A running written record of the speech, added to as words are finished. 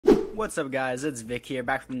What's up guys, it's Vic here,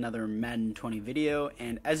 back with another Madden 20 video,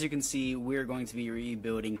 and as you can see, we're going to be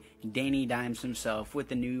rebuilding Danny Dimes himself with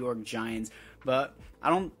the New York Giants, but I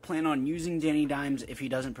don't plan on using Danny Dimes if he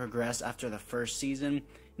doesn't progress after the first season,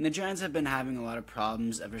 and the Giants have been having a lot of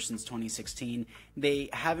problems ever since 2016. They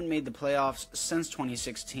haven't made the playoffs since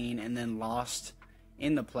 2016, and then lost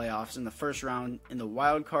in the playoffs in the first round in the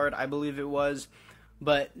wild card, I believe it was.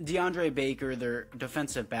 But DeAndre Baker, their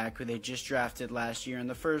defensive back, who they just drafted last year in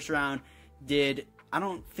the first round, I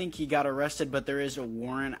don't think he got arrested, but there is a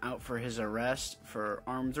warrant out for his arrest for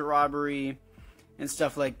armed robbery and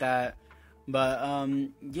stuff like that. But,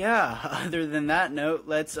 yeah, other than that note,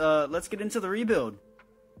 let's get into the rebuild.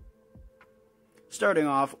 Starting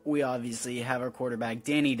off, we obviously have our quarterback,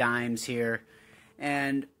 Danny Dimes, here.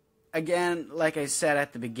 And again, like I said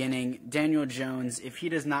at the beginning, Daniel Jones, if he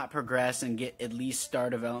does not progress and get at least star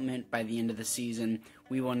development by the end of the season,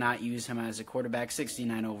 we will not use him as a quarterback.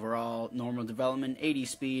 69 overall, normal development, 80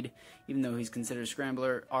 speed, even though he's considered a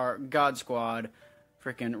scrambler. Our God Squad,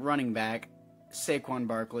 freaking running back, Saquon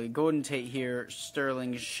Barkley, Golden Tate here,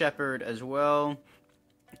 Sterling Shepard as well,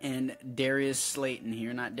 and Darius Slayton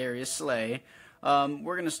here, not Darius Slay. We're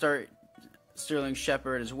going to start Sterling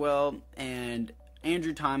Shepard as well, and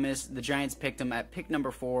Andrew Thomas. The Giants picked him at pick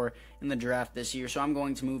number 4 in the draft this year, so I'm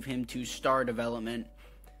going to move him to star development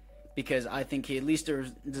because I think he at least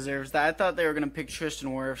deserves that. I thought they were going to pick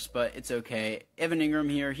Tristan Wirfs, but it's okay. Evan Ingram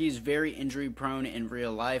here, he's very injury prone in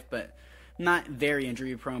real life, but not very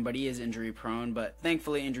injury prone, but he is injury prone. But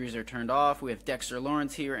thankfully injuries are turned off. We have Dexter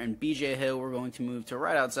Lawrence here, and BJ Hill we're going to move to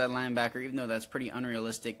right outside linebacker, even though that's pretty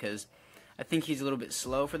unrealistic because I think he's a little bit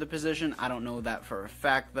slow for the position. I don't know that for a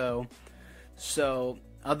fact though. So,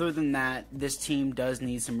 other than that, this team does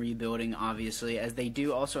need some rebuilding, obviously, as they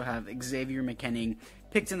do also have Xavier McKinney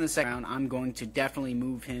picked in the second round. I'm going to definitely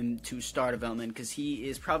move him to star development because he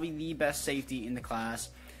is probably the best safety in the class.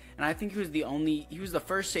 And I think he was the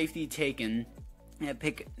first safety taken at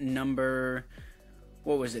pick number,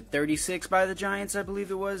 36 by the Giants, I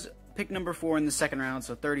believe it was. Pick number 4 in the second round,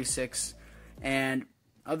 so 36. And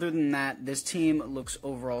other than that, this team looks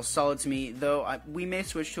overall solid to me, though we may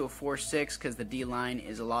switch to a 4-6 because the D-line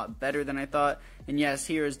is a lot better than I thought. And yes,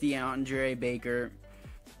 here is DeAndre Baker.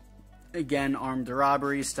 Again, armed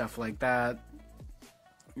robbery, stuff like that.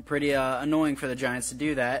 Pretty annoying for the Giants to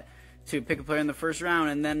do that, to pick a player in the first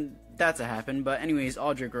round, and then that to happen. But anyways,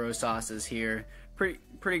 Aldrick Rosas is here.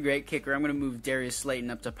 Pretty great kicker. I'm going to move Darius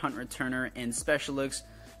Slayton up to punt returner and specialist.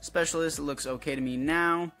 Specialist looks okay to me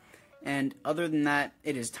now. And other than that,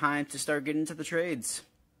 it is time to start getting to the trades.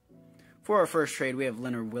 For our first trade, we have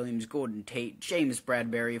Leonard Williams, Golden Tate, James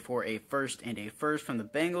Bradbury for a first and a first from the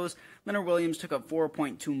Bengals. Leonard Williams took up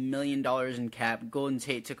 $4.2 million in cap. Golden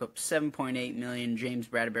Tate took up $7.8 million. James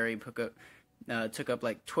Bradbury took up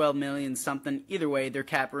like $12 million something. Either way, their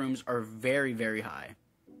cap rooms are very, very high.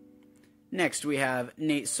 Next, we have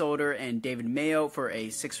Nate Solder and David Mayo for a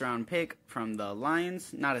 6th-round pick from the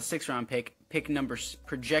Lions. Not a 6th-round pick,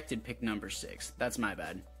 projected pick number 6. That's my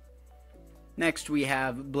bad. Next, we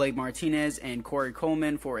have Blake Martinez and Corey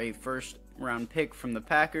Coleman for a 1st-round pick from the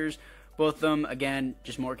Packers. Both of them, again,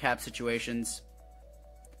 just more cap situations.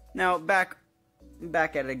 Now, back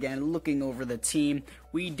at it again, looking over the team.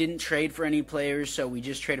 We didn't trade for any players, so we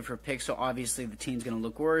just traded for picks, so obviously the team's going to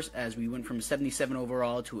look worse as we went from a 77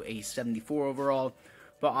 overall to a 74 overall,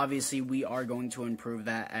 but obviously we are going to improve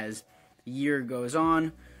that as the year goes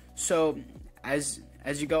on. So, as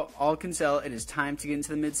you all can tell, it is time to get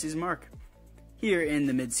into the midseason mark. Here in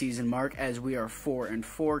the midseason mark, as we are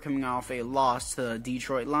 4-4, coming off a loss to the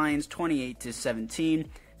Detroit Lions, 28-17.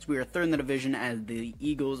 So we are 3rd in the division as the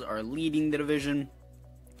Eagles are leading the division.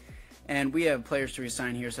 And we have players to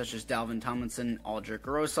resign here such as Dalvin Tomlinson, Aldrick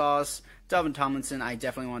Rosas. Dalvin Tomlinson I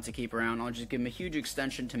definitely want to keep around. I'll just give him a huge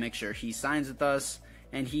extension to make sure he signs with us.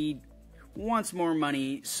 And he wants more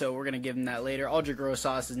money, so we're going to give him that later. Aldrick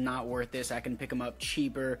Rosas is not worth this. I can pick him up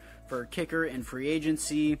cheaper for kicker and free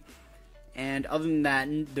agency. And other than that,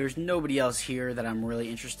 there's nobody else here that I'm really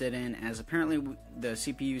interested in, as apparently the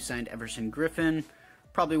CPU signed Everson Griffin.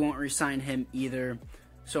 Probably won't re-sign him either.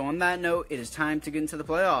 So on that note, it is time to get into the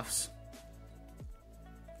playoffs.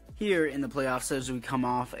 Here in the playoffs, as we come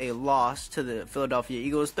off a loss to the Philadelphia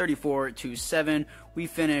Eagles, 34-7, we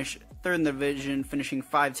finish 3rd in the division, finishing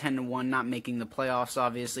 5-10-1, not making the playoffs,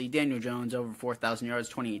 obviously. Daniel Jones, over 4,000 yards,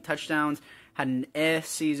 28 touchdowns. Had an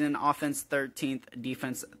season, offense 13th,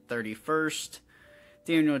 defense 31st.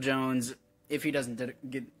 Daniel Jones, if he doesn't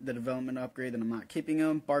get the development upgrade, then I'm not keeping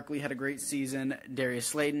him. Barkley had a great season. Darius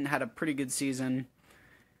Slayton had a pretty good season.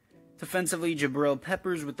 Defensively, Jabril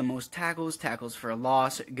Peppers with the most tackles. Tackles for a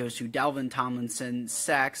loss goes to Dalvin Tomlinson.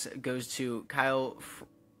 Sacks goes to Kyle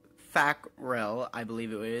Fackrell, I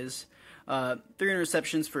believe it is. 3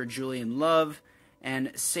 interceptions for Julian Love.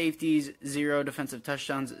 And safeties, 0. Defensive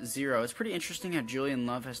touchdowns, 0. It's pretty interesting how Julian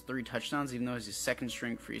Love has 3 touchdowns, even though he's a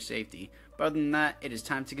second-string free safety. But other than that, it is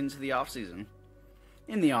time to get into the offseason.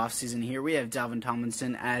 In the offseason here, we have Dalvin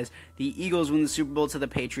Tomlinson as the Eagles win the Super Bowl to the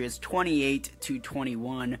Patriots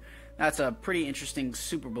 28-21. That's a pretty interesting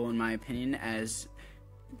Super Bowl in my opinion, as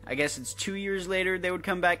I guess it's 2 years later they would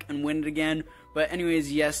come back and win it again. But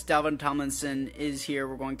anyways, yes, Dalvin Tomlinson is here.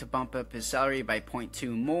 We're going to bump up his salary by 0.2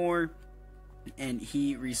 more, and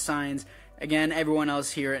he resigns. Again, everyone else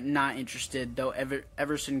here not interested, though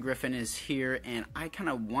Everson Griffin is here, and I kind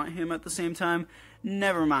of want him at the same time.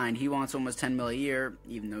 Never mind, he wants almost $10 million a year,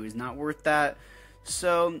 even though he's not worth that.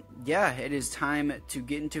 So, yeah, it is time to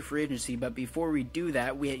get into free agency, but before we do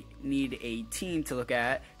that, we need a team to look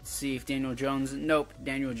at to see if Daniel Jones... Nope,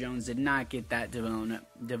 Daniel Jones did not get that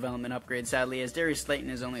development upgrade, sadly, as Darius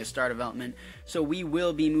Slayton is only a star development. So we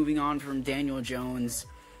will be moving on from Daniel Jones,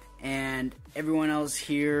 and everyone else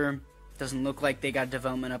here doesn't look like they got a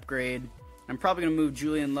development upgrade. I'm probably going to move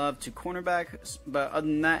Julian Love to cornerback, but other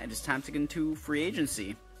than that, it is time to get into free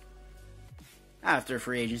agency. After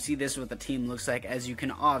free agency, this is what the team looks like. As you can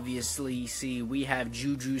obviously see, we have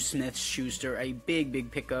Juju Smith-Schuster, a big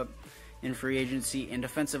pickup in free agency. And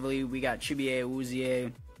defensively, we got Chibuike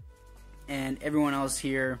Awuzie, and everyone else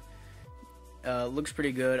here looks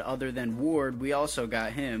pretty good. Other than Ward, we also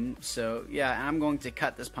got him. So, yeah, I'm going to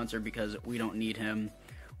cut this punter because we don't need him.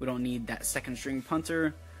 We don't need that second-string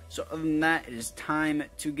punter. So other than that, it is time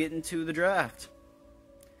to get into the draft.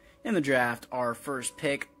 In the draft, our first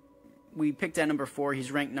pick, we picked at number 4.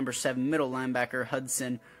 He's ranked number 7, middle linebacker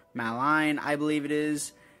Hudson Maline, I believe it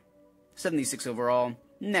is. 76 overall.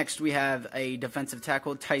 Next, we have a defensive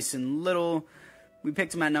tackle, Tyson Little. We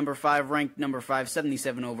picked him at number 5, ranked number 5,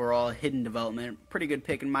 77 overall, hidden development. Pretty good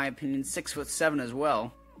pick in my opinion, 6'7" as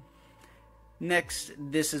well. Next,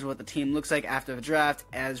 this is what the team looks like after the draft,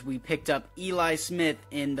 as we picked up Eli Smith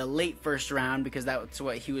in the late first round, because that's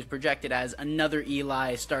what he was projected as, another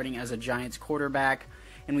Eli starting as a Giants quarterback.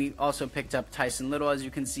 And we also picked up Tyson Little, as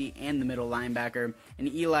you can see, and the middle linebacker.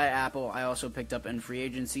 And Eli Apple I also picked up in free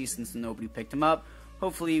agency since nobody picked him up.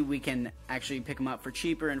 Hopefully we can actually pick him up for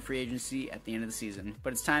cheaper in free agency at the end of the season.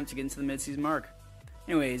 But it's time to get into the midseason mark.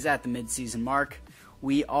 Anyways, at the midseason mark,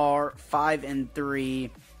 we are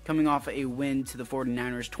 5-3. Coming off a win to the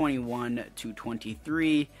 49ers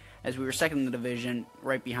 21-23, as we were second in the division,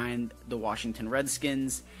 right behind the Washington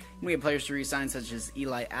Redskins. We have players to re-sign such as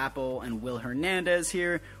Eli Apple and Will Hernandez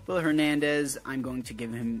here. Will Hernandez, I'm going to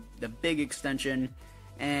give him the big extension,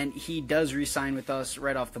 and he does re-sign with us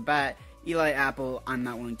right off the bat. Eli Apple, I'm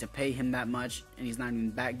not willing to pay him that much, and he's not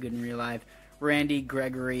even that good in real life. Randy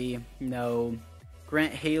Gregory, no.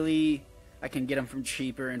 Grant Haley, I can get him from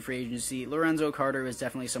cheaper in free agency. Lorenzo Carter is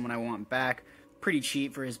definitely someone I want back. Pretty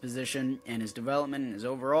cheap for his position and his development and his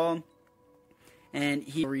overall. And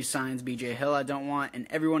he re-signs BJ Hill I don't want. And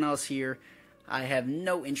everyone else here I have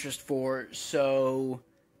no interest for. So,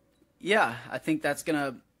 yeah, I think that's going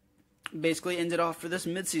to basically end it off for this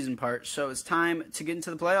midseason part. So it's time to get into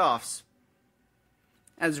the playoffs,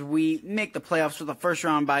 as we make the playoffs with a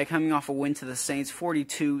first-round bye, coming off a win to the Saints,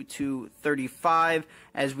 42-35,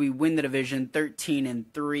 as we win the division,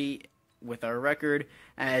 13-3 with our record,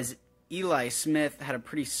 as Eli Smith had a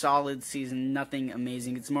pretty solid season, nothing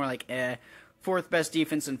amazing. It's more like a fourth-best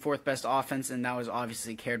defense and fourth-best offense, and that was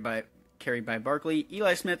obviously carried by Barkley.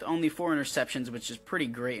 Eli Smith, only 4 interceptions, which is pretty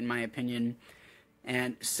great in my opinion,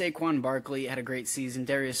 and Saquon Barkley had a great season.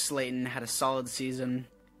 Darius Slayton had a solid season.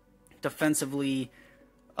 Defensively,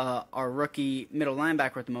 our rookie middle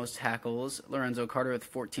linebacker with the most tackles, Lorenzo Carter, with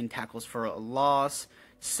 14 tackles for a loss.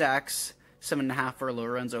 Sacks, 7.5 for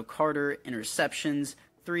Lorenzo Carter. Interceptions,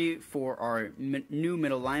 3 for our new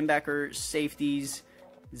middle linebacker. Safeties,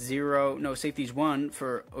 1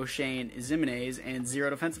 for O'Shane Zimenez, and 0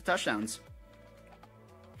 defensive touchdowns.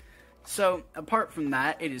 So, apart from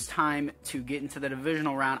that, it is time to get into the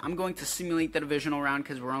divisional round. I'm going to simulate the divisional round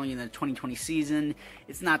because we're only in the 2020 season.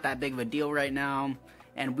 It's not that big of a deal right now.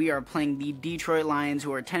 And we are playing the Detroit Lions,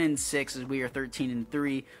 who are 10-6, as we are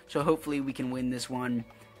 13-3. So hopefully we can win this one.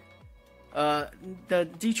 The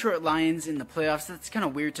Detroit Lions in the playoffs, that's kind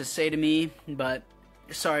of weird to say to me, but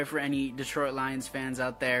sorry for any Detroit Lions fans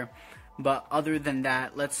out there. But other than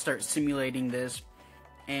that, let's start simulating this.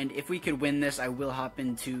 And if we could win this, I will hop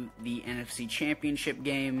into the NFC Championship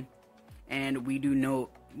game. And we do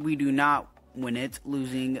not win it,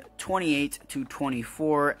 losing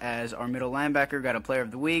 28-24, as our middle linebacker got a player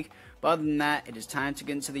of the week. But other than that, it is time to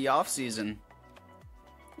get into the offseason.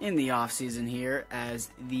 In the offseason here, as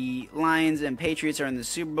the Lions and Patriots are in the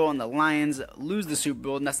Super Bowl and the Lions lose the Super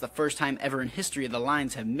Bowl, and that's the first time ever in history the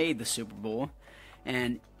Lions have made the Super Bowl.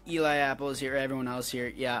 And Eli Apple is here, everyone else here.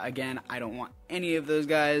 Yeah, again, I don't want any of those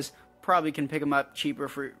guys. Probably can pick them up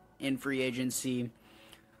cheaper in free agency.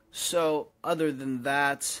 So, other than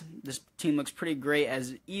that, this team looks pretty great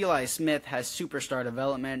as Eli Smith has superstar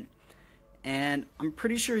development. And I'm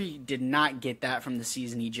pretty sure he did not get that from the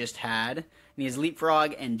season he just had. And he has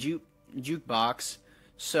Leapfrog and Jukebox.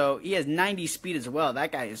 So he has 90 speed as well.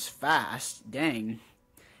 That guy is fast. Dang.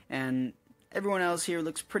 And everyone else here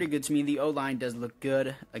looks pretty good to me. The O-line does look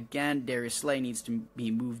good. Again, Darius Slay needs to be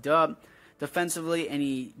moved up. Defensively,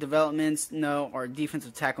 any developments? No. Our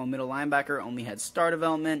defensive tackle middle linebacker only had star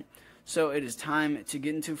development. So it is time to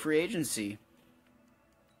get into free agency.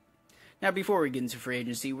 Now, before we get into free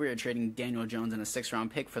agency, we are trading Daniel Jones and a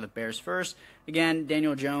 6th-round pick for the Bears first. Again,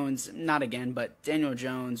 Daniel Jones, not again, but Daniel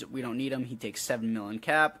Jones, we don't need him. He takes $7 million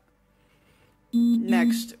cap.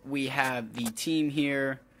 Next, we have the team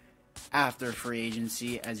here after free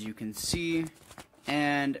agency, as you can see.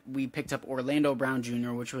 And we picked up Orlando Brown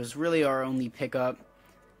Jr., which was really our only pickup.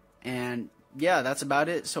 And, yeah, that's about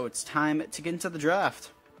it. So it's time to get into the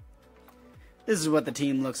draft. This is what the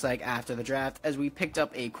team looks like after the draft, as we picked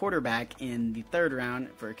up a quarterback in the 3rd round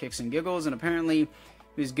for kicks and giggles, and apparently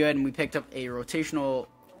he was good, and we picked up a rotational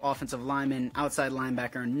offensive lineman, outside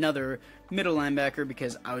linebacker, another middle linebacker,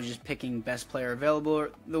 because I was just picking best player available.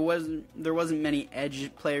 There wasn't many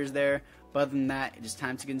edge players there, but other than that, it is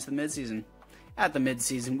time to get into the midseason. At the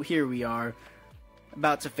midseason, here we are,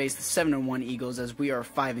 about to face the 7-1 Eagles, as we are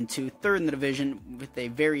 5-2, 3rd in the division, with a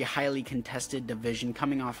very highly contested division,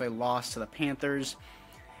 coming off a loss to the Panthers.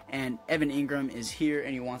 And Evan Ingram is here,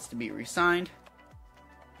 and he wants to be re-signed.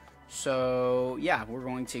 So, yeah, we're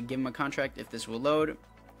going to give him a contract if this will load.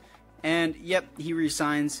 And, yep, he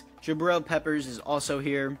re-signs. Jabril Peppers is also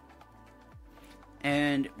here,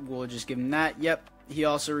 and we'll just give him that. Yep, he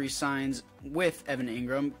also re-signs with Evan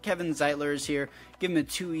Ingram. Kevin Zeitler is here. Give him a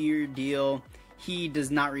 2-year deal. He does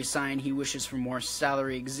not resign. He wishes for more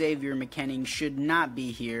salary. Xavier McKinney should not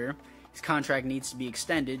be here. His contract needs to be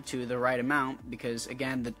extended to the right amount because,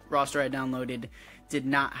 again, the roster I downloaded did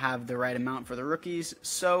not have the right amount for the rookies.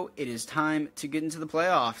 So it is time to get into the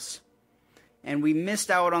playoffs. And we missed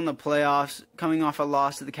out on the playoffs coming off a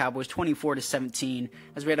loss to the Cowboys 24-17.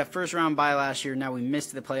 As we had a first-round bye last year, now we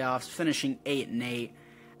missed the playoffs, finishing 8-8.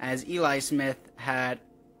 As Eli Smith had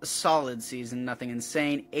a solid season, nothing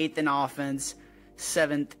insane. 8th in offense,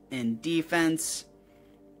 7th in defense,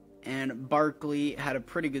 and Barkley had a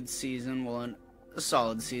pretty good season, well, a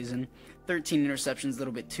solid season. 13 interceptions, a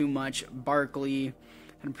little bit too much. Barkley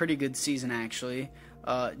had a pretty good season, actually.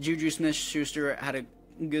 Juju Smith-Schuster had a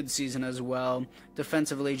good season as well.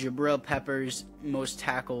 Defensively, Jabril Peppers, most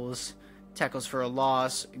tackles for a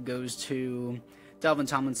loss, goes to Dalvin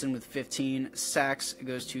Tomlinson with 15. Sacks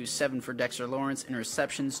goes to 7 for Dexter Lawrence.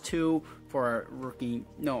 Interceptions, 2 for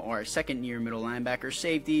our second-year middle linebacker.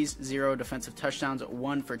 Safeties, 0. Defensive touchdowns,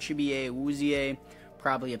 1 for Chibuike Awuzie,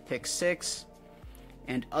 probably a pick 6.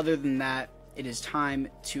 And other than that, it is time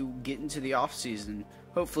to get into the offseason.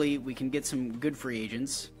 Hopefully, we can get some good free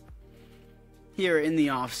agents here in the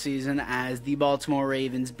offseason, as the Baltimore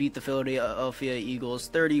Ravens beat the Philadelphia Eagles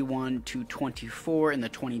 31-24 in the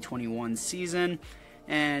 2021 season.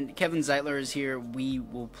 And Kevin Zeitler is here. We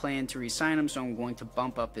will plan to re-sign him, so I'm going to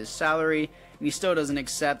bump up his salary. And he still doesn't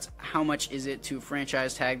accept. How much is it to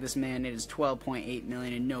franchise tag this man? It is $12.8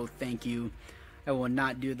 million, and no thank you. I will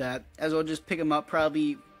not do that, as I'll just pick him up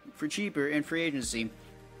probably for cheaper in free agency.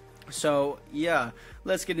 So, yeah,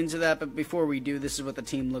 let's get into that. But before we do, this is what the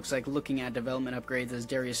team looks like looking at development upgrades, as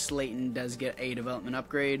Darius Slayton does get a development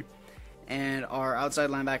upgrade. And our outside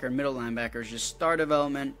linebacker and middle linebackers just start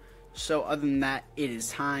development. So, other than that, it is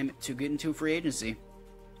time to get into free agency.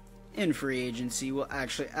 In free agency, well,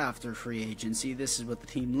 actually, after free agency, this is what the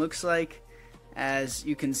team looks like. As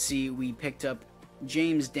you can see, we picked up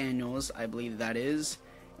James Daniels, I believe that is,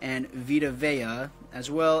 and Vita Vea as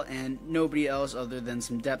well, and nobody else other than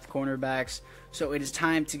some depth cornerbacks. So it is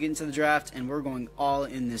time to get into the draft, and we're going all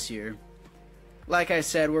in this year. Like I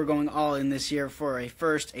said, we're going all in this year for a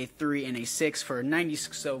 1st, a 3, and a 6 for a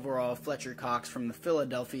 96 overall Fletcher Cox from the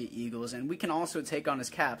Philadelphia Eagles, and we can also take on his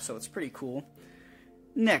cap, so it's pretty cool.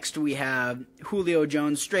 Next, we have Julio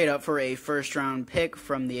Jones straight up for a 1st-round pick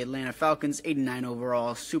from the Atlanta Falcons, 89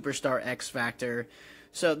 overall, superstar X Factor.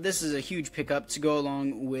 So this is a huge pickup to go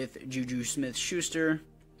along with Juju Smith-Schuster.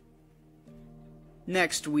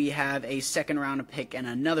 Next, we have a 2nd-round pick and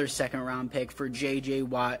another 2nd-round pick for J.J.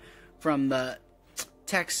 Watt from the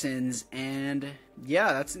Texans. And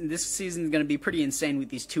yeah, this season is going to be pretty insane with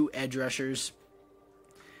these two edge rushers.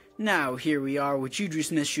 Now here we are with Juju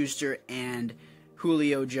Smith-Schuster and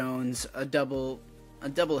Julio Jones, a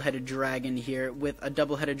double-headed dragon here, with a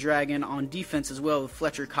double-headed dragon on defense as well with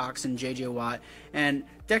Fletcher Cox and J.J. Watt. And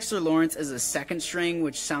Dexter Lawrence is a second string,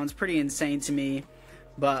 which sounds pretty insane to me.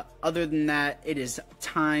 But other than that, it is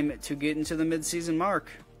time to get into the midseason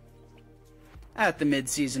mark. At the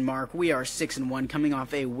midseason mark, we are 6-1, coming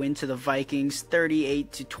off a win to the Vikings,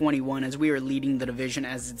 38-21, as we are leading the division,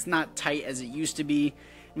 as it's not tight as it used to be.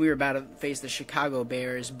 We were about to face the Chicago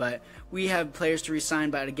Bears, but we have players to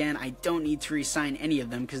re-sign. But again, I don't need to re-sign any of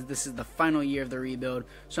them because this is the final year of the rebuild,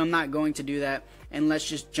 so I'm not going to do that. And let's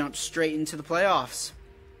just jump straight into the playoffs.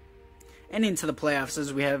 And into the playoffs,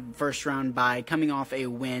 as we have first round bye, coming off a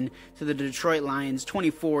win to the Detroit Lions,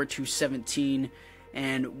 24-17.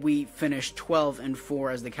 And we finished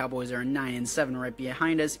 12-4 as the Cowboys are 9-7 right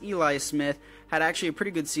behind us. Eli Smith had actually a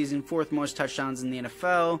pretty good season, 4th most touchdowns in the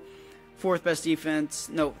NFL. 13th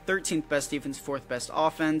best defense, 4th best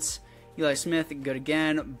offense. Eli Smith, good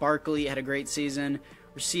again. Barkley had a great season.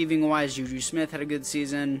 Receiving-wise, Juju Smith had a good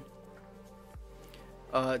season.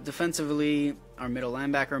 Defensively, our middle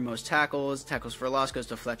linebacker, most tackles. Tackles for loss goes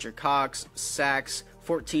to Fletcher Cox. Sacks,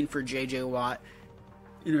 14 for J.J. Watt.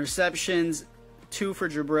 Interceptions, 2 for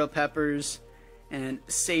Jabril Peppers. And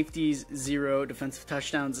safeties, 0. Defensive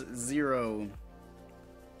touchdowns, 0.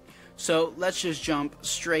 So let's just jump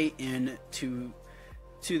straight into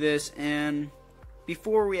this, and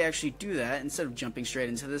before we actually do that, instead of jumping straight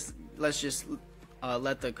into this, let's just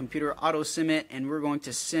let the computer auto sim it, and we're going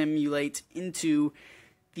to simulate into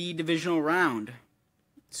the divisional round.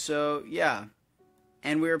 So yeah,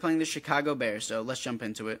 and we are playing the Chicago Bears, so let's jump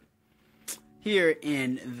into it. Here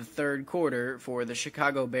in the third quarter for the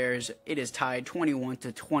Chicago Bears, it is tied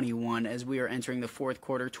 21-21 as we are entering the fourth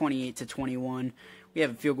quarter, 28-21. We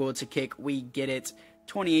have a field goal to kick. We get it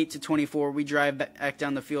 28-24. We drive back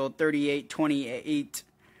down the field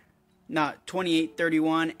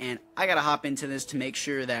 28-31, and I got to hop into this to make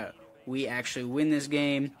sure that we actually win this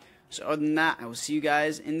game. So other than that, I will see you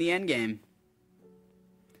guys in the end game.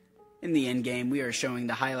 In the end game, we are showing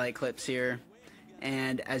the highlight clips here.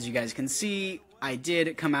 And as you guys can see, I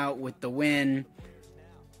did come out with the win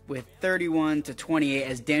with 31-28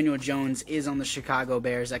 as Daniel Jones is on the Chicago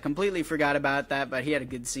Bears. I completely forgot about that, but he had a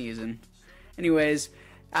good season. Anyways,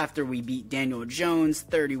 after we beat Daniel Jones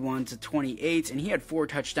 31-28, and he had 4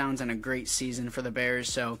 touchdowns and a great season for the Bears.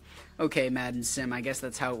 So, okay, Madden Sim, I guess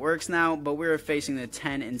that's how it works now. But we're facing the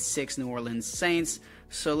 10-6 New Orleans Saints.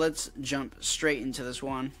 So let's jump straight into this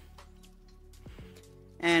one.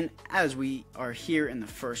 And as we are here in the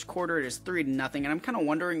first quarter, it is 3-0, and I'm kind of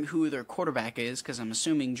wondering who their quarterback is, because I'm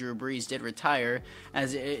assuming Drew Brees did retire,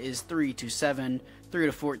 as it is 3-7,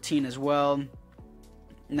 3-14 as well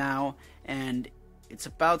now, and it's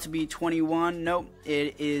about to be 21. Nope,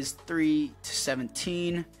 it is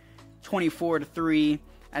 3-17, 24-3,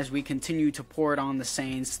 as we continue to pour it on the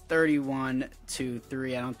Saints,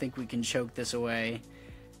 31-3. I don't think we can choke this away.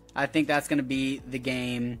 I think that's going to be the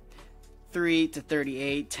game.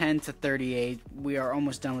 3-38, 10-38. We are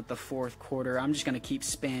almost done with the fourth quarter. I'm just going to keep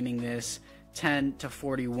spamming this.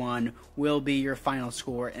 10-41 will be your final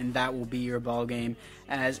score, and that will be your ball game,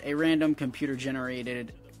 as a random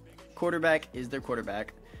computer-generated quarterback is their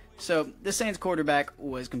quarterback. So the Saints quarterback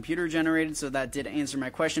was computer-generated, so that did answer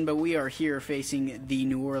my question. But we are here facing the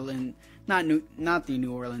New Orleans, not the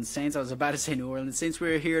New Orleans Saints. I was about to say New Orleans Saints.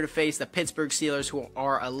 We are here to face the Pittsburgh Steelers, who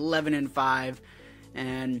are 11-5,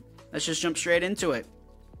 and let's just jump straight into it.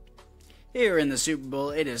 Here in the Super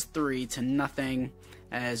Bowl, it is 3-0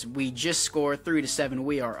 as we just score 3-7.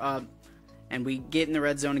 We are up, and we get in the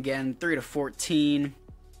red zone again, 3-14.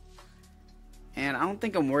 And I don't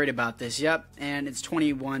think I'm worried about this. Yep, and it's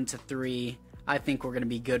 21-3. I think we're going to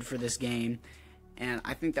be good for this game, and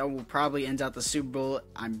I think that will probably end out the Super Bowl.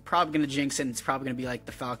 I'm probably going to jinx it, and it's probably going to be like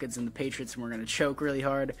the Falcons and the Patriots, and we're going to choke really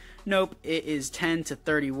hard. Nope, it is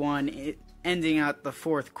 10-31. Ending out the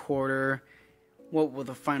fourth quarter. What will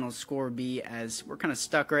the final score be, as we're kind of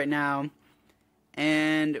stuck right now?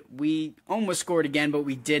 And we almost scored again, but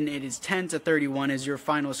we didn't. It is 10-31 as your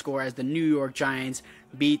final score, as the New York Giants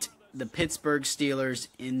beat the Pittsburgh Steelers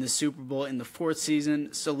in the Super Bowl in the 4th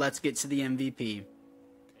season. So let's get to the MVP.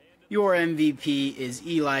 Your MVP is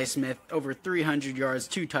Eli Smith, over 300 yards,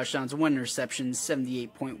 2 touchdowns, 1 interception,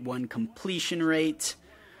 78.1 completion rate.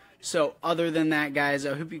 So other than that, guys,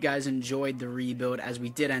 I hope you guys enjoyed the rebuild, as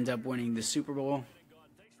we did end up winning the Super Bowl.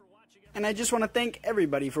 And I just want to thank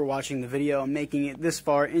everybody for watching the video and making it this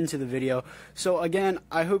far into the video. So again,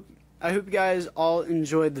 I hope I hope you guys all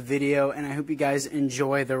enjoyed the video, and I hope you guys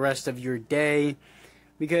enjoy the rest of your day,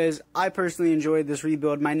 because I personally enjoyed this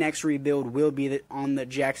rebuild. My next rebuild will be on the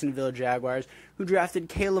Jacksonville Jaguars, who drafted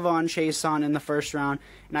K'Lavon Chaisson in the first round,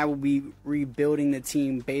 and I will be rebuilding the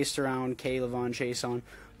team based around K'Lavon Chaisson.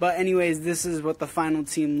 But anyways, this is what the final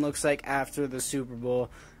team looks like after the Super Bowl.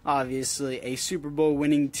 Obviously, a Super Bowl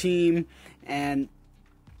winning team, and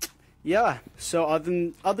yeah, so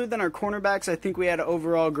other than our cornerbacks, I think we had an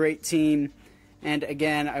overall great team. And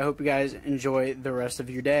again, I hope you guys enjoy the rest of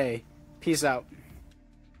your day. Peace out.